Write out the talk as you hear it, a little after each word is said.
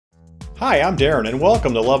Hi, I'm Darren and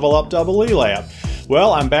welcome to Level Up Double E Lab.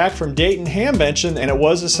 Well, I'm back from Dayton Hamvention and it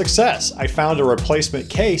was a success. I found a replacement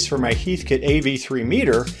case for my Heathkit AV3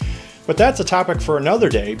 meter, but that's a topic for another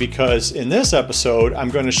day because in this episode I'm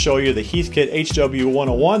going to show you the Heathkit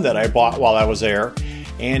HW-101 that I bought while I was there,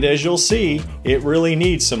 and as you'll see, it really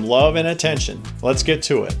needs some love and attention. Let's get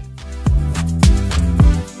to it.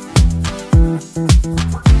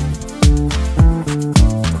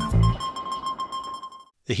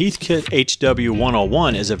 The Heathkit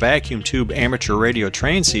HW-101 is a vacuum tube amateur radio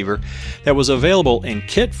transceiver that was available in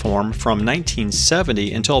kit form from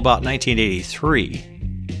 1970 until about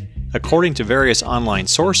 1983. According to various online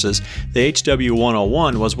sources, the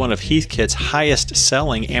HW-101 was one of Heathkit's highest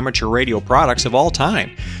selling amateur radio products of all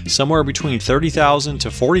time. Somewhere between 30,000 to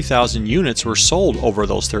 40,000 units were sold over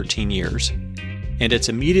those 13 years. And it's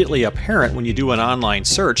immediately apparent when you do an online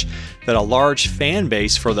search that a large fan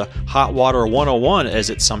base for the Hot Water 101,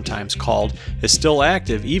 as it's sometimes called, is still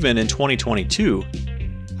active even in 2022.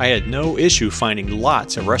 I had no issue finding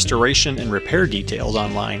lots of restoration and repair details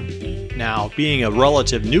online. Now, being a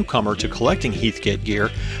relative newcomer to collecting Heathkit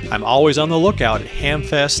gear, I'm always on the lookout at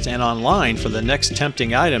Hamfest and online for the next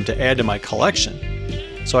tempting item to add to my collection.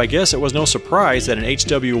 So I guess it was no surprise that an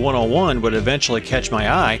HW-101 would eventually catch my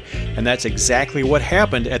eye, and that's exactly what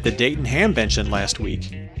happened at the Dayton Hamvention last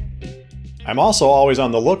week. I'm also always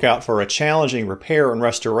on the lookout for a challenging repair and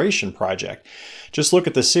restoration project. Just look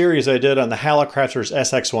at the series I did on the Hallicrafters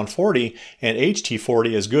SX140 and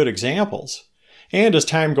HT40 as good examples. And as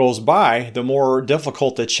time goes by, the more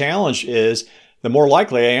difficult the challenge is, the more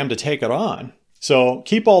likely I am to take it on. So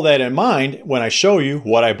keep all that in mind when I show you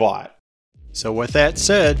what I bought. So with that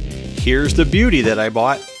said, here's the beauty that I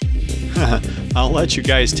bought. I'll let you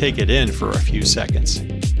guys take it in for a few seconds.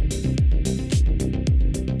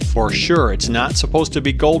 For sure, it's not supposed to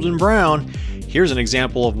be golden brown. Here's an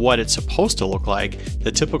example of what it's supposed to look like,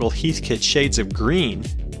 the typical Heathkit shades of green.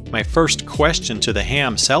 My first question to the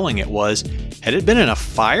ham selling it was, had it been in a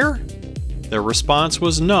fire? Their response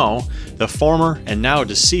was no. The former and now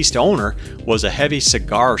deceased owner was a heavy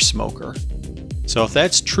cigar smoker. So if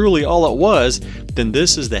that's truly all it was, then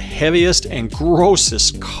this is the heaviest and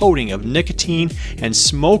grossest coating of nicotine and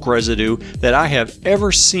smoke residue that I have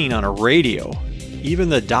ever seen on a radio. Even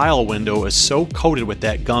the dial window is so coated with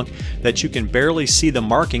that gunk that you can barely see the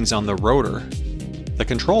markings on the rotor. The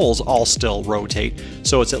controls all still rotate,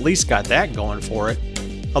 so it's at least got that going for it.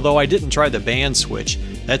 Although I didn't try the band switch,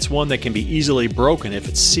 that's one that can be easily broken if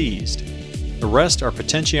it's seized. The rest are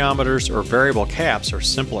potentiometers or variable caps or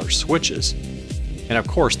simpler switches. And of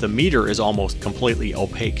course the meter is almost completely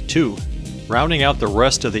opaque too. Rounding out the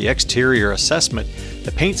rest of the exterior assessment,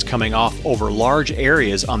 the paint's coming off over large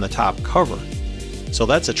areas on the top cover. So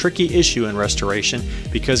that's a tricky issue in restoration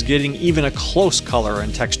because getting even a close color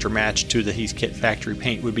and texture match to the Heathkit factory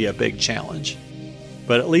paint would be a big challenge.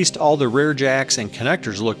 But at least all the rear jacks and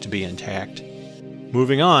connectors look to be intact.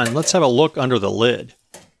 Moving on, let's have a look under the lid.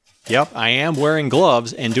 Yep, I am wearing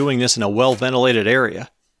gloves and doing this in a well-ventilated area.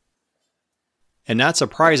 And not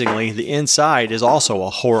surprisingly, the inside is also a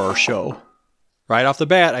horror show. Right off the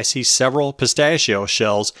bat, I see several pistachio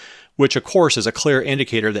shells, which of course is a clear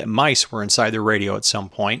indicator that mice were inside the radio at some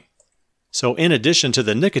point. So in addition to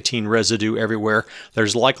the nicotine residue everywhere,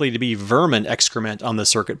 there's likely to be vermin excrement on the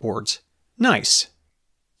circuit boards. Nice.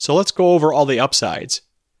 So let's go over all the upsides.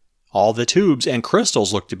 All the tubes and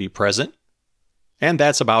crystals look to be present. And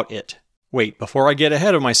that's about it. Wait, before I get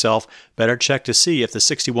ahead of myself, better check to see if the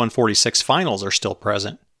 6146 finals are still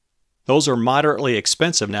present. Those are moderately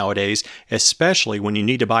expensive nowadays, especially when you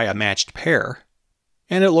need to buy a matched pair.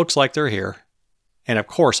 And it looks like they're here. And of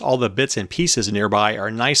course, all the bits and pieces nearby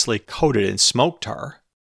are nicely coated in smoke tar.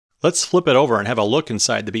 Let's flip it over and have a look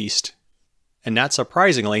inside the beast. And not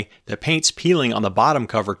surprisingly, the paint's peeling on the bottom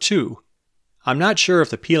cover too. I'm not sure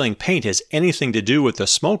if the peeling paint has anything to do with the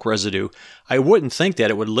smoke residue. I wouldn't think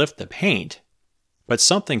that it would lift the paint. But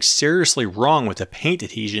something's seriously wrong with the paint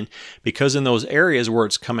adhesion because in those areas where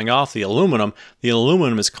it's coming off the aluminum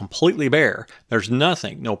is completely bare. There's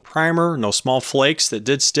nothing, no primer, no small flakes that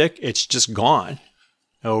did stick, it's just gone.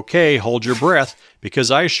 Okay, hold your breath,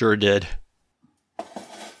 because I sure did.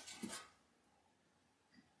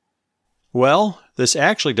 Well, this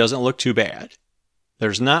actually doesn't look too bad.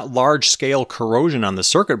 There's not large-scale corrosion on the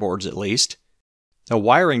circuit boards at least. The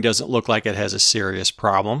wiring doesn't look like it has a serious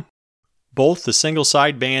problem. Both the single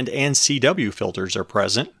sideband and CW filters are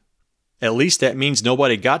present. At least that means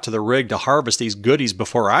nobody got to the rig to harvest these goodies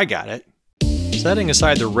before I got it. Setting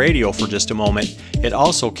aside the radio for just a moment, it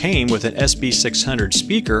also came with an SB600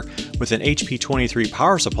 speaker with an HP23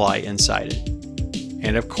 power supply inside it.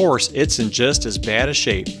 And of course, it's in just as bad a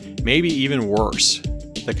shape. maybe even worse.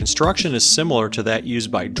 The construction is similar to that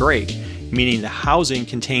used by Drake, meaning the housing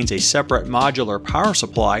contains a separate modular power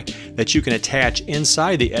supply that you can attach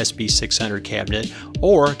inside the SB600 cabinet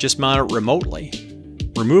or just mount it remotely.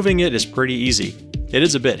 Removing it is pretty easy. It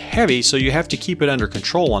is a bit heavy, so you have to keep it under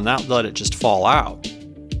control and not let it just fall out.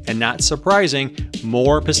 And not surprising,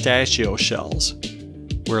 more pistachio shells.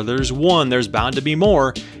 Where there's one, there's bound to be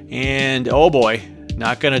more, and oh boy,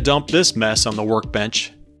 not gonna dump this mess on the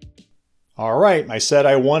workbench. Alright, I said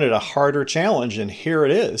I wanted a harder challenge, and here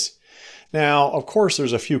it is. Now, of course,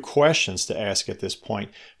 there's a few questions to ask at this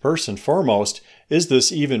point. First and foremost, is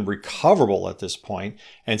this even recoverable at this point?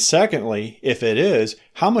 And secondly, if it is,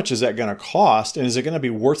 how much is that going to cost, and is it going to be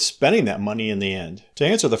worth spending that money in the end? To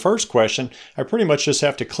answer the first question, I pretty much just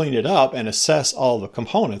have to clean it up and assess all the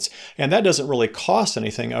components, and that doesn't really cost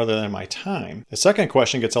anything other than my time. The second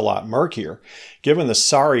question gets a lot murkier. Given the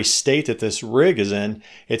sorry state that this rig is in,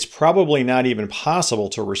 it's probably not even possible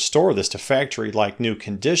to restore this to factory-like new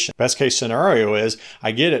condition. Best case scenario is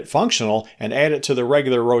I get it functional and add it to the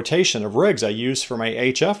regular rotation of rigs I use for my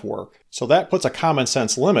HF work. So that puts a common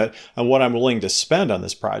sense limit on what I'm willing to spend on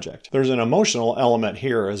this project. There's an emotional element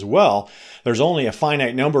here as well. There's only a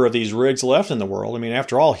finite number of these rigs left in the world. I mean,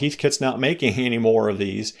 after all, Heathkit's not making any more of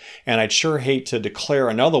these, and I'd sure hate to declare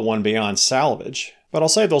another one beyond salvage. But I'll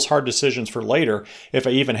save those hard decisions for later if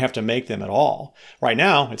I even have to make them at all. Right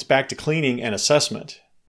now, it's back to cleaning and assessment.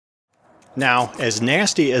 Now, as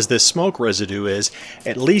nasty as this smoke residue is,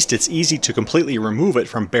 at least it's easy to completely remove it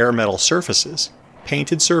from bare metal surfaces.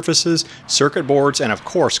 Painted surfaces, circuit boards, and of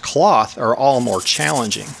course cloth are all more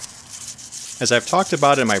challenging. As I've talked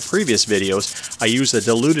about in my previous videos, I use a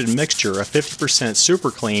diluted mixture of 50%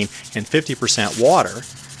 super clean and 50% water.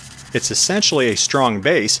 It's essentially a strong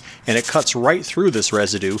base, and it cuts right through this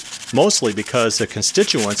residue, mostly because the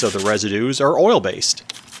constituents of the residues are oil-based.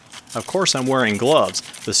 Of course I'm wearing gloves,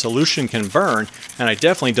 the solution can burn, and I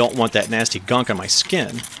definitely don't want that nasty gunk on my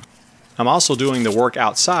skin. I'm also doing the work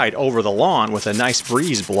outside over the lawn with a nice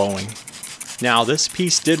breeze blowing. Now this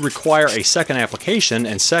piece did require a second application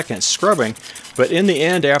and second scrubbing, but in the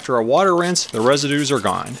end, after a water rinse, the residues are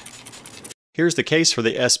gone. Here's the case for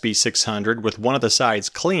the SB600 with one of the sides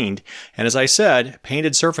cleaned, and as I said,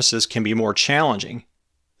 painted surfaces can be more challenging.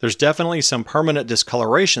 There's definitely some permanent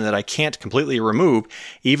discoloration that I can't completely remove,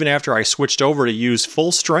 even after I switched over to use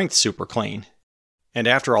full strength super clean. And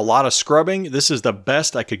after a lot of scrubbing, this is the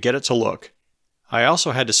best I could get it to look. I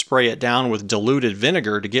also had to spray it down with diluted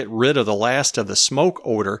vinegar to get rid of the last of the smoke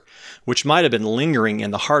odor, which might have been lingering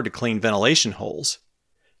in the hard to clean ventilation holes.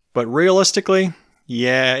 But realistically,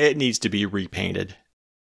 yeah, it needs to be repainted.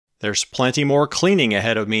 There's plenty more cleaning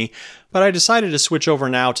ahead of me, but I decided to switch over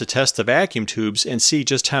now to test the vacuum tubes and see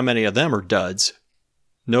just how many of them are duds.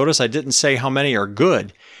 Notice I didn't say how many are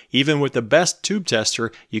good. Even with the best tube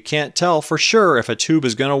tester, you can't tell for sure if a tube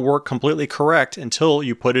is going to work completely correct until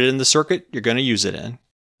you put it in the circuit you're going to use it in.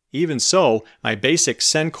 Even so, my basic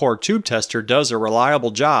Sencor tube tester does a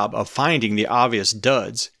reliable job of finding the obvious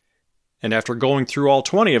duds. And after going through all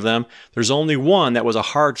 20 of them, there's only one that was a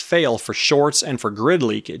hard fail for shorts and for grid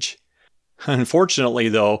leakage. Unfortunately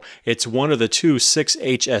though, it's one of the two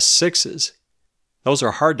 6HS6s. Those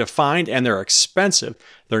are hard to find and they're expensive.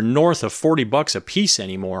 They're north of $40 a piece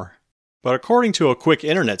anymore. But according to a quick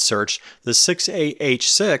internet search, the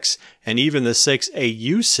 6AH6 and even the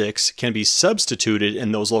 6AU6 can be substituted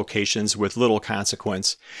in those locations with little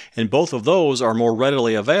consequence. And both of those are more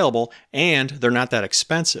readily available and they're not that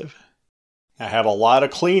expensive. I have a lot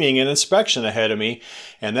of cleaning and inspection ahead of me,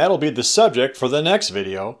 and that'll be the subject for the next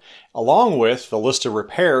video, along with the list of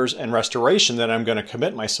repairs and restoration that I'm going to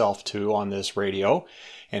commit myself to on this radio,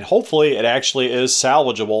 and hopefully it actually is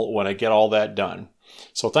salvageable when I get all that done.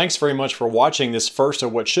 So thanks very much for watching this first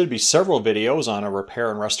of what should be several videos on a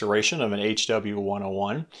repair and restoration of an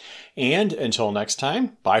HW-101, and until next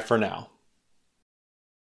time, bye for now.